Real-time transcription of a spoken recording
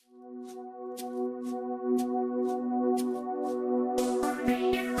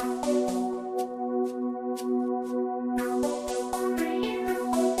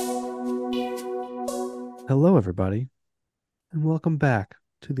Hello, everybody, and welcome back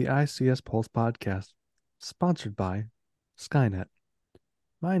to the ICS Pulse podcast, sponsored by Skynet.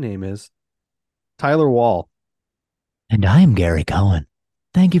 My name is Tyler Wall. And I am Gary Cohen.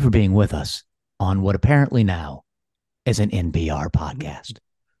 Thank you for being with us on what apparently now is an NPR podcast.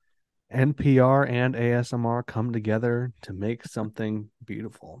 NPR and ASMR come together to make something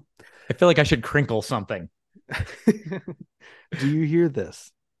beautiful. I feel like I should crinkle something. Do you hear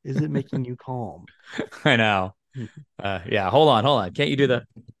this? Is it making you calm? I know. Yeah, hold on. Can't you do the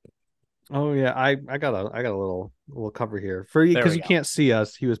Oh yeah, I got a little cover here for you There because we you go. can't see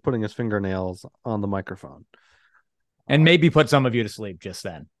us. He was putting his fingernails on the microphone. And maybe put some of you to sleep just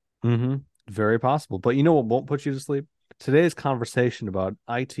then. Mm-hmm. Very possible. But you know what won't put you to sleep? Today's conversation about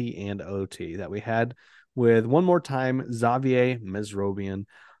IT and OT that we had with one more time Xavier Mesrobian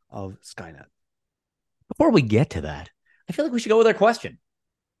of Skynet. Before we get to that, I feel like we should go with our question.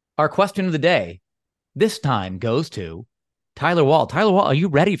 Our question of the day this time goes to Tyler Wall. Tyler Wall, are you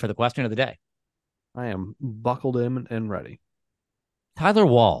ready for the question of the day? I am buckled in and ready. Tyler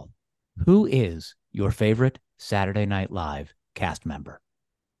Wall, who is your favorite Saturday Night Live cast member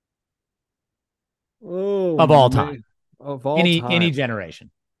Oh, of all time? man. Of all Any time.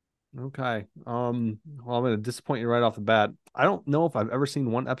 generation. Okay. Well, I'm gonna disappoint you right off the bat. I don't know if I've ever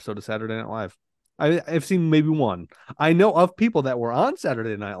seen one episode of Saturday Night Live. I've seen maybe one. I know of people that were on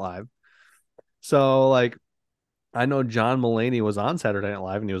Saturday Night Live. So like I know John Mulaney was on Saturday Night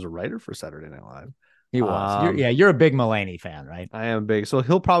Live and he was a writer for Saturday Night Live. He was. You're a big Mulaney fan, right? I am big, so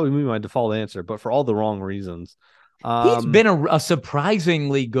he'll probably be my default answer, but for all the wrong reasons. He's Um, been a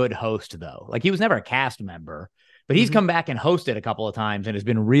surprisingly good host, though. Like he was never a cast member, but he's mhm, come back and hosted a couple of times and has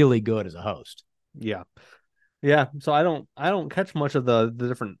been really good as a host. yeah, yeah. So I don't catch much of the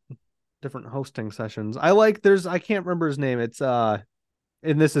different hosting sessions. I can't remember his name. It's and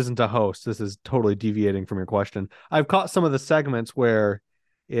this isn't a host. This is totally deviating from your question. I've caught some of the segments where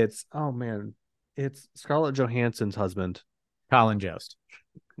it's oh man, it's Scarlett Johansson's husband. Colin Jost.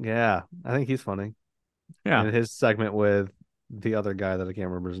 Yeah, I think he's funny. Yeah. And his segment with the other guy that I can't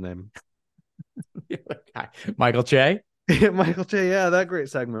remember his name. Michael Che. Michael J. Yeah, that great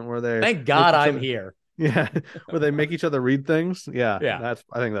segment where they Thank make God each I'm other. here. Yeah, where they make each other read things. Yeah, Yeah. that's.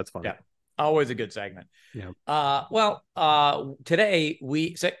 I think that's funny. Yeah. Always a good segment. Yeah. Today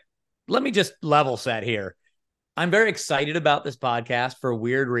let me just level set here. I'm very excited about this podcast for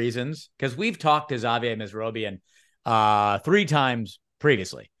weird reasons because we've talked to Xavier Mesrobian three times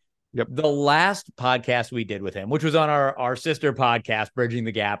previously. Yep. The last podcast we did with him, which was on our sister podcast, Bridging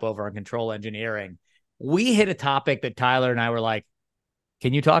the Gap over on Control Engineering, we hit a topic that Tyler and I were like,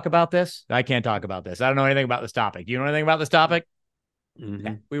 can you talk about this? I can't talk about this. I don't know anything about this topic. Do you know anything about this topic? Mm-hmm.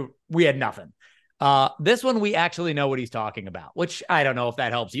 Okay. We had nothing. This one, we actually know what he's talking about, which I don't know if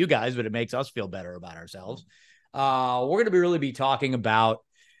that helps you guys, but it makes us feel better about ourselves. We're going to really be talking about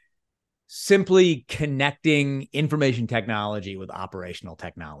simply connecting information technology with operational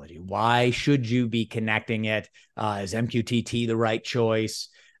technology. Why should you be connecting it? Is MQTT the right choice?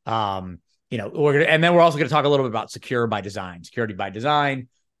 And then we're also going to talk a little bit about security by design,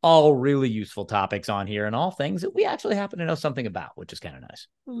 all really useful topics on here and all things that we actually happen to know something about, which is kind of nice.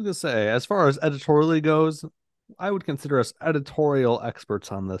 I was gonna say, as far as editorially goes, I would consider us editorial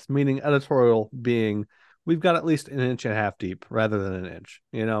experts on this. Meaning, editorial being we've got at least an inch and a half deep rather than an inch.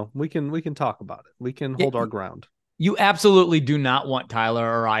 We can talk about it. We can Yeah, hold our ground. you absolutely do not want Tyler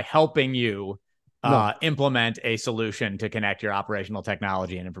or I helping you No. implement a solution to connect your operational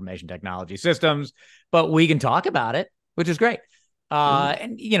technology and information technology systems, but we can talk about it, which is great.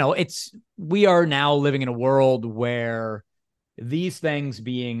 Mhm. We are now living in a world where these things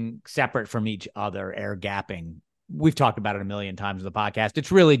being separate from each other, air gapping, we've talked about it a million times in the podcast.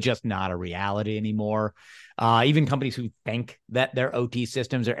 It's really just not a reality anymore. Even companies who think that their OT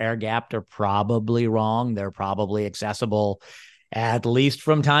systems are air gapped are probably wrong. They're probably accessible, at least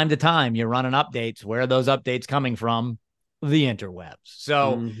from time to time. You're running updates. Where are those updates coming from? The interwebs.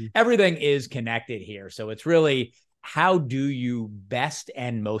 So Mhm. everything is connected here. So it's really how do you best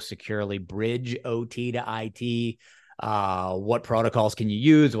and most securely bridge OT to IT? What protocols can you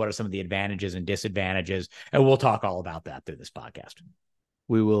use? What are some of the advantages and disadvantages? And we'll talk all about that through this podcast.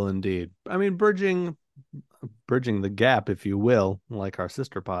 We will indeed. I mean, bridging the gap, if you will, like our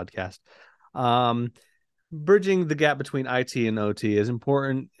sister podcast. Um, Bridging the gap between IT and OT is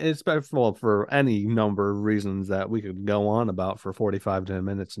important, especially for any number of reasons that we could go on about for 45 to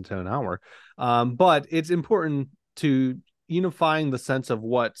minutes into an hour. But it's important to unifying the sense of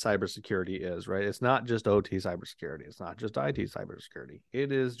what cybersecurity is, right? It's not just OT cybersecurity. It's not just IT cybersecurity.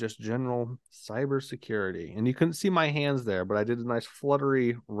 It is just general cybersecurity. And you couldn't see my hands there, but I did a nice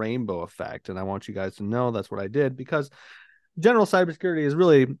fluttery rainbow effect. And I want you guys to know that's what I did, because general cybersecurity is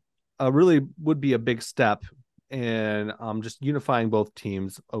really would be a big step in just unifying both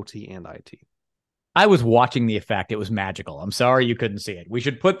teams, OT and IT. I was watching the effect. It was magical. I'm sorry you couldn't see it. We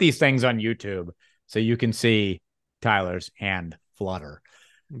should put these things on YouTube so you can see Tyler's hand flutter.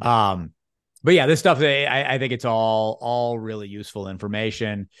 But yeah, this stuff, I think it's all really useful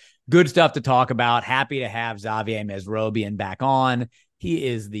information. Good stuff to talk about. Happy to have Xavier Mesrobian back on. He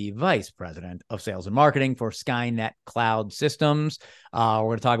is the vice president of sales and marketing for Skynet Cloud Systems. We're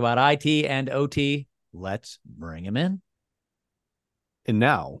going to talk about IT and OT. Let's bring him in. And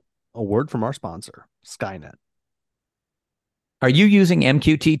now, a word from our sponsor, Skynet. Are you using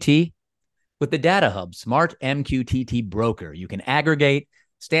MQTT? With the Data Hub Smart MQTT Broker, you can aggregate,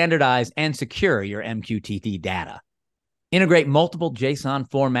 standardize, and secure your MQTT data. Integrate multiple JSON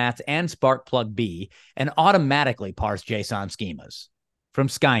formats and Sparkplug-B and automatically parse JSON schemas. From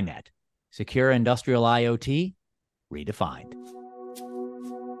Skynet, secure industrial IoT redefined.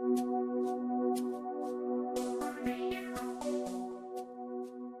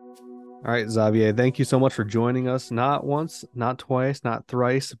 All right, Xavier, thank you so much for joining us. Not once, not twice, not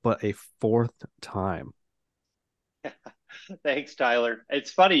thrice, but a fourth time. Thanks, Tyler.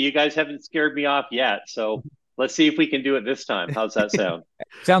 It's funny, you guys haven't scared me off yet. So let's see if we can do it this time. How's that sound?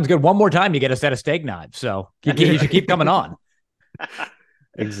 Sounds good. One more time, you get a set of steak knives. So you should keep coming on.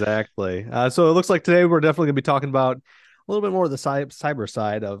 Exactly. So it looks like today we're definitely going to be talking about a little bit more of the cyber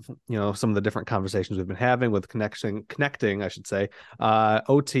side of, some of the different conversations we've been having with connecting, I should say,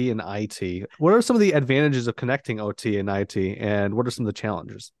 OT and IT. What are some of the advantages of connecting OT and IT, and what are some of the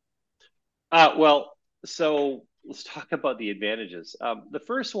challenges? Well, so let's talk about the advantages. The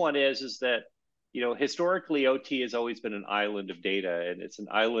first one is that historically OT has always been an island of data, and it's an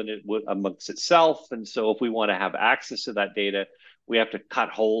island amongst itself. And so if we want to have access to that data, we have to cut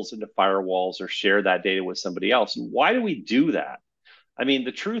holes into firewalls or share that data with somebody else. And why do we do that? I mean,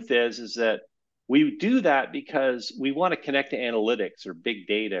 the truth is that we do that because we want to connect to analytics or big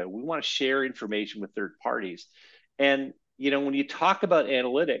data. We want to share information with third parties. And when you talk about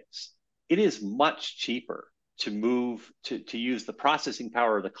analytics, it is much cheaper to move to use the processing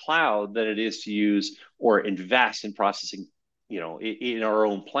power of the cloud than it is to use or invest in processing, in our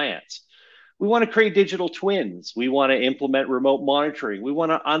own plants. We want to create digital twins. We want to implement remote monitoring. We want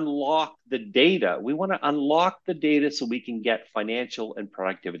to unlock the data. We want to unlock the data so we can get financial and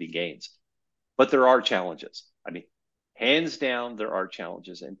productivity gains. But there are challenges. I mean, hands down, there are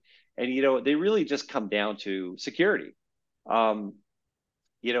challenges. And they really just come down to security. When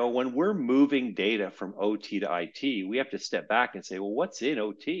we're moving data from OT to IT, we have to step back and say, well, what's in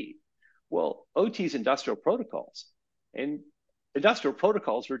OT? Well, OT is industrial protocols. And industrial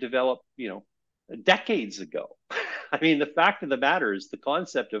protocols were developed, decades ago. I mean, the fact of the matter is the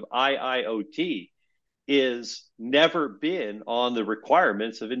concept of IIoT is never been on the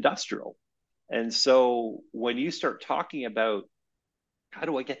requirements of industrial. And so when you start talking about how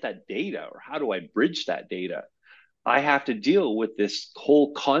do I get that data or how do I bridge that data, I have to deal with this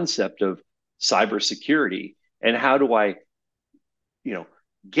whole concept of cybersecurity and how do I,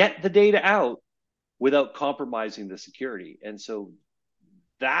 get the data out without compromising the security. And so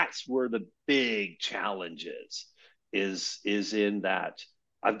that's where the big challenge is in that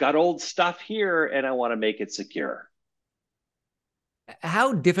I've got old stuff here and I want to make it secure.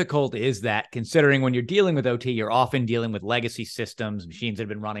 How difficult is that, considering when you're dealing with OT, you're often dealing with legacy systems, machines that have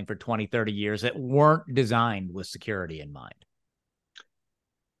been running for 20, 30 years that weren't designed with security in mind?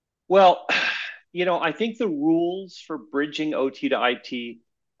 Well, I think the rules for bridging OT to IT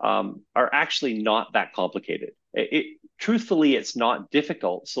are actually not that complicated. Truthfully, it's not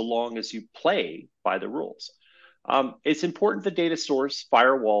difficult so long as you play by the rules. It's important the data source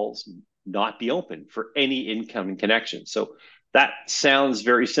firewalls not be open for any incoming connection. So that sounds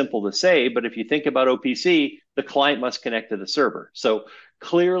very simple to say, but if you think about OPC, the client must connect to the server. So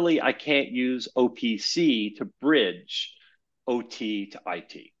clearly, I can't use OPC to bridge OT to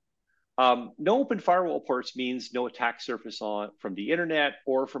IT. No open firewall ports means no attack surface from the internet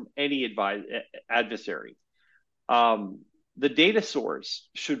or from any adversary. The data source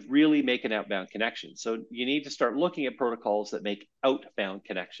should really make an outbound connection. So you need to start looking at protocols that make outbound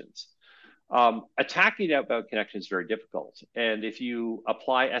connections. Attacking outbound connection is very difficult. And if you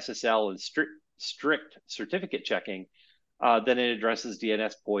apply SSL and strict certificate checking, then it addresses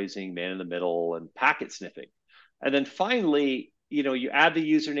DNS poisoning, man in the middle, and packet sniffing. And then finally, you add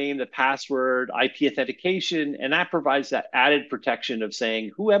the username, the password, IP authentication, and that provides that added protection of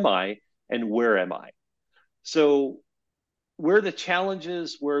saying, who am I and where am I? So where the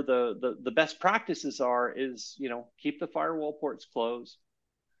challenges, where the best practices are is, keep the firewall ports closed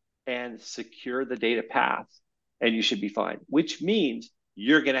and secure the data path, and you should be fine, which means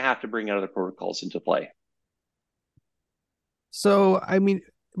you're going to have to bring other protocols into play. So, I mean,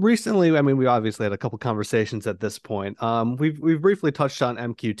 recently, I mean, we obviously had a couple conversations at this point. We've briefly touched on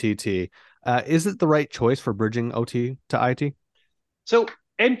MQTT. Is it the right choice for bridging OT to IT? So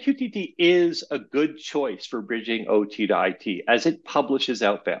MQTT is a good choice for bridging OT to IT as it publishes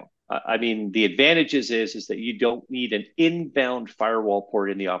outbound. I mean, the advantages is that you don't need an inbound firewall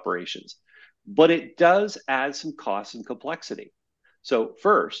port in the operations, but it does add some costs and complexity. So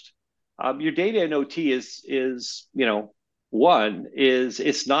first, your data in OT is one is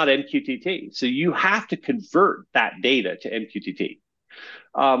it's not MQTT, so you have to convert that data to MQTT.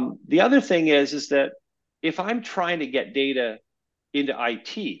 The other thing is that if I'm trying to get data into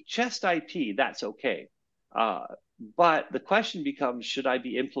IT, just IT, that's okay. But the question becomes, should I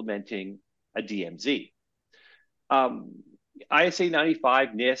be implementing a DMZ? ISA 95,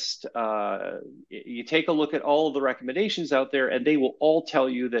 NIST, you take a look at all of the recommendations out there, and they will all tell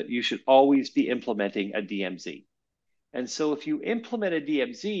you that you should always be implementing a DMZ. And so if you implement a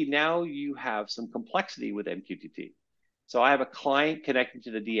DMZ, now you have some complexity with MQTT. So I have a client connected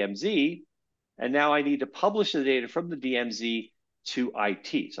to the DMZ, and now I need to publish the data from the DMZ to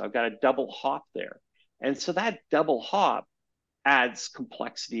IT. So I've got a double hop there. And so that double hop adds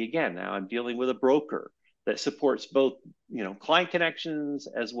complexity again. Now I'm dealing with a broker that supports both, client connections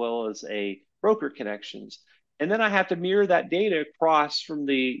as well as a broker connections. And then I have to mirror that data across from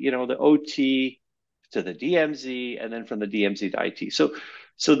the OT to the DMZ and then from the DMZ to IT.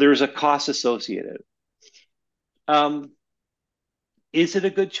 So there's a cost associated. Is it a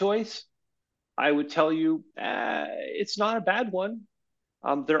good choice? I would tell you it's not a bad one.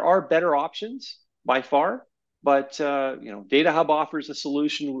 There are better options by far, but Data Hub offers a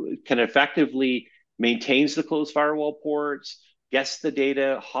solution, can effectively maintains the closed firewall ports, gets the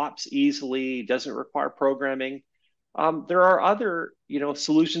data, hops easily, doesn't require programming. There are other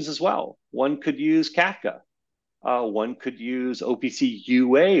solutions as well. One could use Kafka. One could use OPC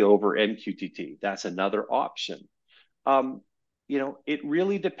UA over MQTT. That's another option. It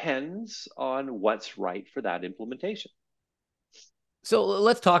really depends on what's right for that implementation. So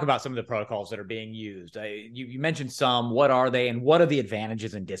let's talk about some of the protocols that are being used. You mentioned some. What are they, and what are the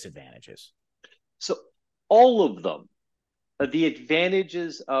advantages and disadvantages? So all of them, the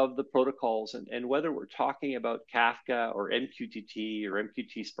advantages of the protocols, and whether we're talking about Kafka or MQTT or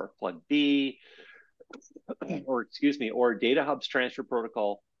MQTT Spark Plug B, or Data Hub's transfer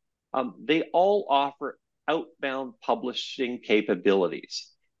protocol, they all offer outbound publishing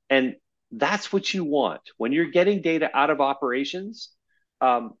capabilities. And that's what you want. When you're getting data out of operations,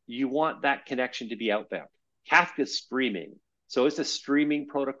 you want that connection to be outbound. Kafka's streaming. So it's a streaming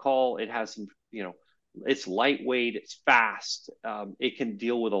protocol. It has some, it's lightweight, it's fast. It can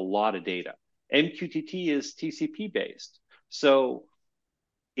deal with a lot of data. MQTT is TCP based. So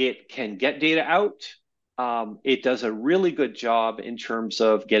it can get data out. It does a really good job in terms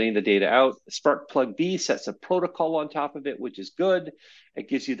of getting the data out. Spark Plug B sets a protocol on top of it, which is good. It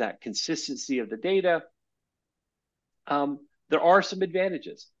gives you that consistency of the data. There are some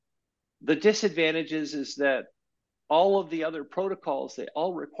advantages. The disadvantages is that all of the other protocols, they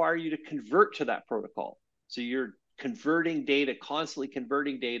all require you to convert to that protocol. So you're converting data, constantly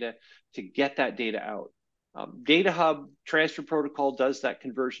converting data to get that data out. Data Hub transfer protocol does that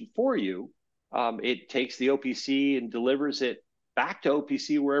conversion for you. It takes the OPC and delivers it back to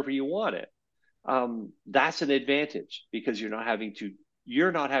OPC wherever you want it. That's an advantage because you're not having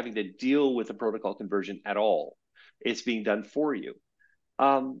to deal with the protocol conversion at all. It's being done for you.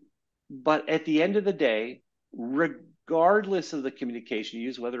 But at the end of the day, regardless of the communication you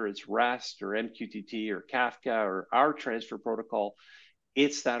use, whether it's REST or MQTT or Kafka or our transfer protocol,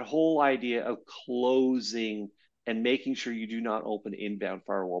 it's that whole idea of closing and making sure you do not open inbound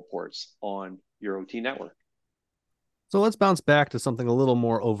firewall ports on your OT network. So let's bounce back to something a little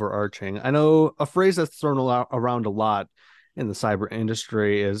more overarching. I know a phrase that's thrown around a lot in the cyber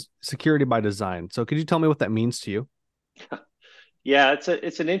industry is security by design. So could you tell me what that means to you? Yeah,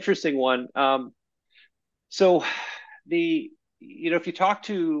 it's an interesting one. So if you talk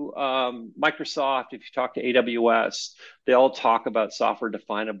to Microsoft, if you talk to AWS, they all talk about software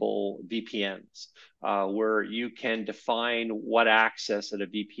definable VPNs, where you can define what access at a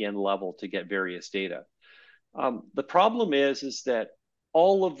VPN level to get various data. The problem is that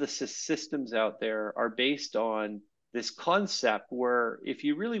all of the systems out there are based on this concept where if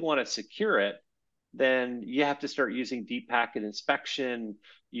you really want to secure it, then you have to start using deep packet inspection.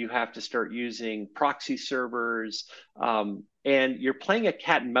 You have to start using proxy servers, and you're playing a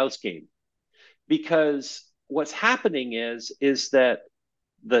cat and mouse game, because what's happening is that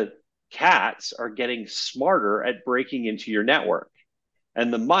the cats are getting smarter at breaking into your network,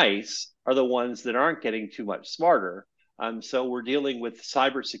 and the mice are the ones that aren't getting too much smarter. So we're dealing with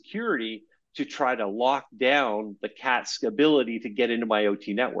cybersecurity to try to lock down the cat's ability to get into my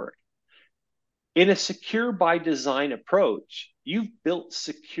OT network. In a secure by design approach, you've built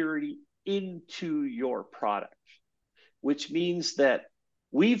security into your product, which means that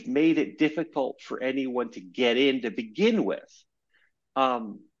we've made it difficult for anyone to get in to begin with.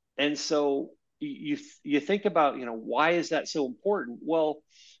 And so you think about, why is that so important? Well,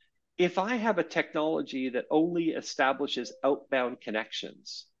 if I have a technology that only establishes outbound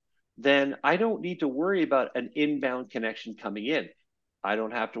connections, then I don't need to worry about an inbound connection coming in. I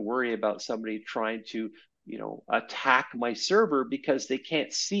don't have to worry about somebody trying to, attack my server because they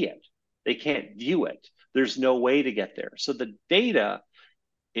can't see it. They can't view it. There's no way to get there. So the data,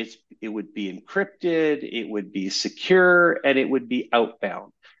 it would be encrypted, it would be secure, and it would be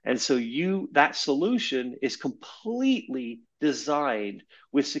outbound. And so that solution is completely designed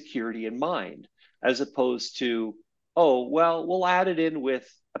with security in mind, as opposed to, oh, well, we'll add it in with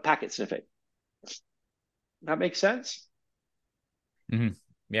a packet sniffing. That makes sense? Mm-hmm.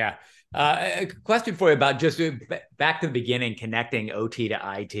 Yeah. A question for you about just back to the beginning, connecting OT to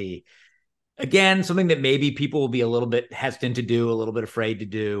IT. Again, something that maybe people will be a little bit hesitant to do, a little bit afraid to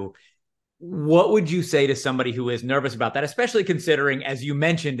do. What would you say to somebody who is nervous about that, especially considering, as you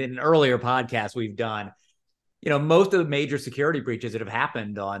mentioned in an earlier podcast we've done, most of the major security breaches that have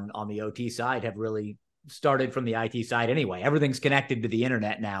happened on the OT side have really started from the IT side anyway. Everything's connected to the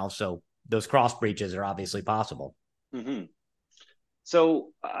internet now, so those cross breaches are obviously possible. Mm-hmm. So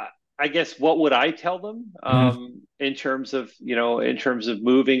I guess what would I tell them in terms of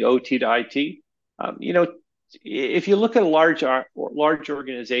moving OT to IT? If you look at large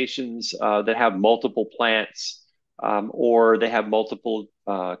organizations that have multiple plants, or they have multiple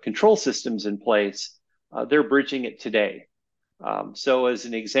control systems in place, they're bridging it today. So as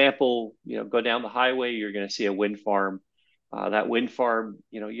an example, go down the highway, you're going to see a wind farm. That wind farm,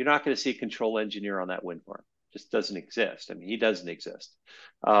 you're not going to see a control engineer on that wind farm. Just doesn't exist. I mean, he doesn't exist.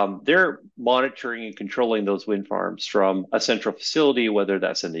 They're monitoring and controlling those wind farms from a central facility, whether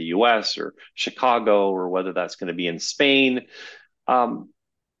that's in the US or Chicago, or whether that's going to be in Spain.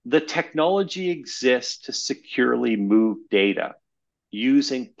 The technology exists to securely move data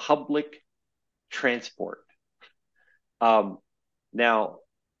using public transport. Now,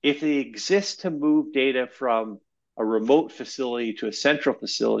 if it exists to move data from a remote facility to a central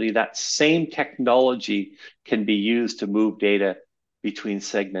facility, that same technology can be used to move data between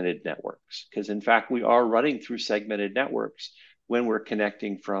segmented networks. Because in fact, we are running through segmented networks when we're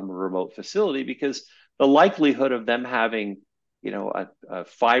connecting from a remote facility, because the likelihood of them having, a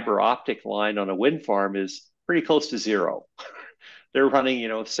fiber optic line on a wind farm is pretty close to zero. They're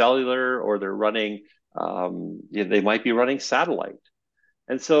running, cellular, or they're running, they might be running satellite.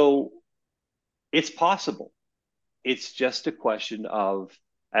 And so it's possible. It's just a question of,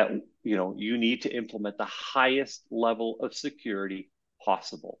 you need to implement the highest level of security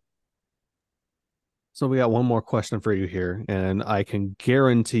possible. So we got one more question for you here, and I can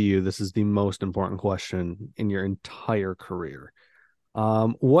guarantee you this is the most important question in your entire career.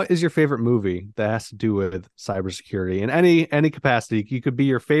 What is your favorite movie that has to do with cybersecurity in any capacity? You could be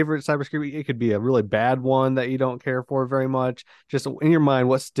your favorite cybersecurity. It could be a really bad one that you don't care for very much. Just in your mind,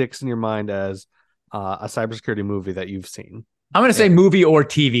 what sticks in your mind as a cybersecurity movie that you've seen? I'm going to say movie or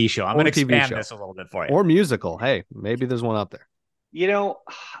TV show. I'm going to expand this a little bit for you. Or musical. Hey, maybe there's one out there.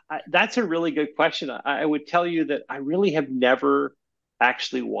 That's a really good question. I would tell you that I really have never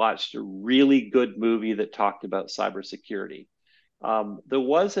actually watched a really good movie that talked about cybersecurity. There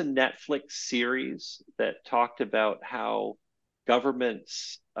was a Netflix series that talked about how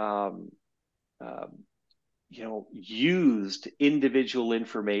governments, used individual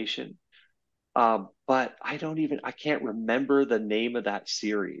information. But I can't remember the name of that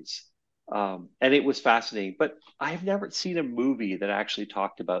series. And it was fascinating, but I've never seen a movie that actually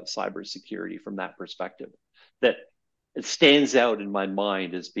talked about cybersecurity from that perspective, that it stands out in my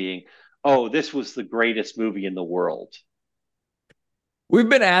mind as being, oh, this was the greatest movie in the world. We've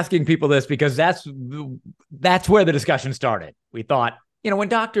been asking people this because that's where the discussion started. We thought, when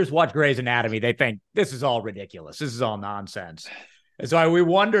doctors watch Grey's Anatomy, they think this is all ridiculous. This is all nonsense. And so we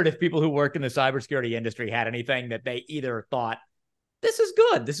wondered if people who work in the cybersecurity industry had anything that they either thought, this is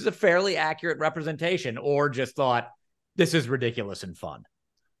good, this is a fairly accurate representation, or just thought, this is ridiculous and fun,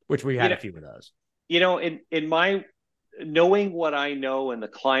 which we had a few of those. In my knowing what I know and the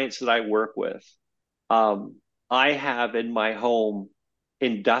clients that I work with, I have in my home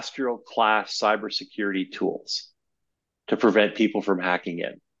industrial class cybersecurity tools to prevent people from hacking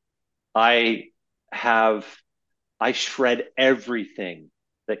in. I shred everything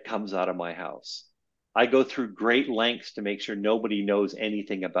that comes out of my house. I go through great lengths to make sure nobody knows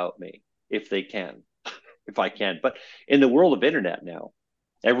anything about me if they can, if I can. But in the world of internet now,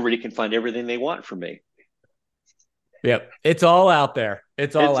 everybody can find everything they want from me. Yep. It's all out there.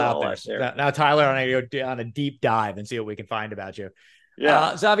 It's all out there. Out there. Now, Tyler, I'm going to go on a deep dive and see what we can find about you.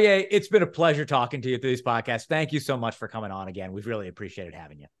 Yeah. Xavier, it's been a pleasure talking to you through this podcast. Thank you so much for coming on again. We've really appreciated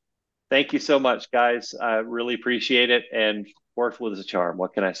having you. Thank you so much, guys. I really appreciate it. And fourth was a charm.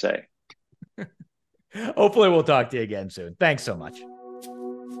 What can I say? Hopefully we'll talk to you again soon. Thanks so much.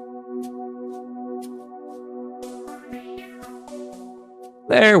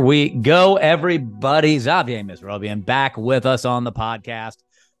 There we go, everybody. Xavier Mesrobian back with us on the podcast.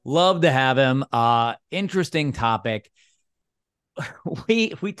 Love to have him. Interesting topic.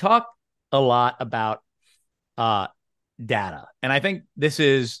 We talk a lot about data. And I think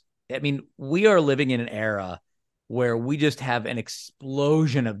we are living in an era where we just have an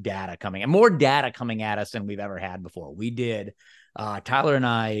explosion of data coming and more data coming at us than we've ever had before. We did, Tyler and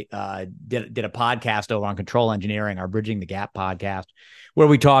I did a podcast over on Control Engineering, our Bridging the Gap podcast, where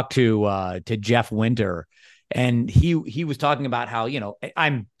we talked to Jeff Winter. And he was talking about how,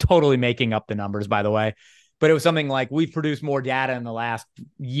 I'm totally making up the numbers, by the way, but it was something like we've produced more data in the last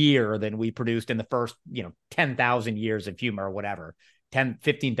year than we produced in the first, 10,000 years of human or whatever,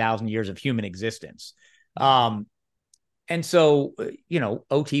 15,000 years of human existence. And so,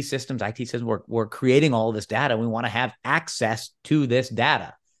 OT systems, IT systems, we're creating all of this data. We want to have access to this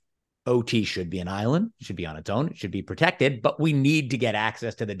data. OT should be an island, it should be on its own, it should be protected, but we need to get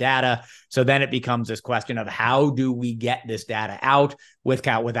access to the data. So then it becomes this question of how do we get this data out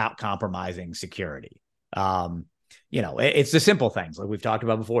without compromising security? It's the simple things like we've talked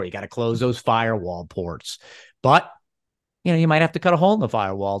about before. You got to close those firewall ports, but you might have to cut a hole in the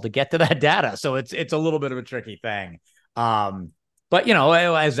firewall to get to that data. So it's a little bit of a tricky thing. But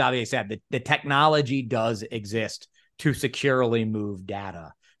as Xavier said, the technology does exist to securely move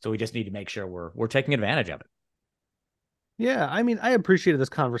data. So we just need to make sure we're taking advantage of it. Yeah, I appreciated this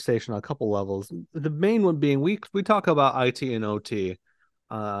conversation on a couple levels. The main one being we talk about IT and OT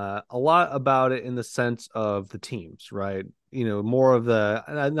a lot about it in the sense of the teams, right? More of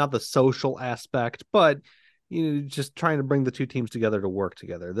the not the social aspect, but just trying to bring the two teams together to work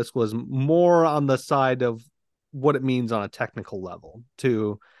together. This was more on the side of what it means on a technical level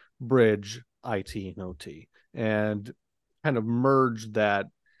to bridge IT and OT and kind of merge that,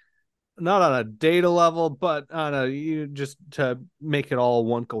 not on a data level, but on just to make it all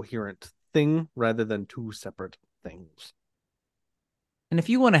one coherent thing rather than two separate things. And if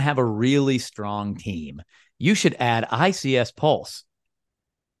you want to have a really strong team, you should add ICS Pulse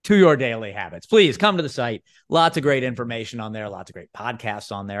to your daily habits. Please come to the site. Lots of great information on there. Lots of great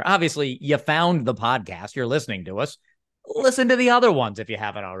podcasts on there. Obviously, you found the podcast. You're listening to us. Listen to the other ones if you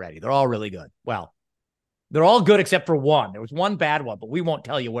haven't already. They're all really good. Well, they're all good except for one. There was one bad one, but we won't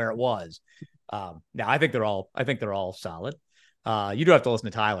tell you where it was. Now, I think they're all solid. You do have to listen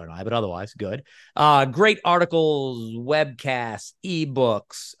to Tyler and I, but otherwise, good. Great articles, webcasts,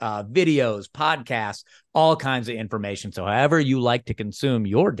 ebooks, videos, podcasts, all kinds of information. So however you like to consume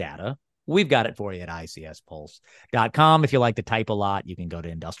your data, we've got it for you at icspulse.com. If you like to type a lot, you can go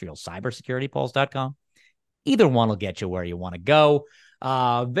to industrialcybersecuritypulse.com. Either one will get you where you want to go.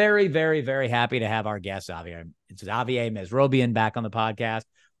 Very, very, very happy to have our guest, Xavier. It's Xavier Mesrobian back on the podcast.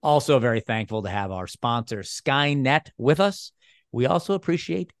 Also very thankful to have our sponsor, Skynet, with us. We also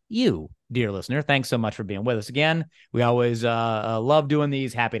appreciate you, dear listener. Thanks so much for being with us again. We always love doing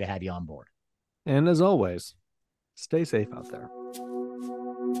these. Happy to have you on board. And as always, stay safe out there.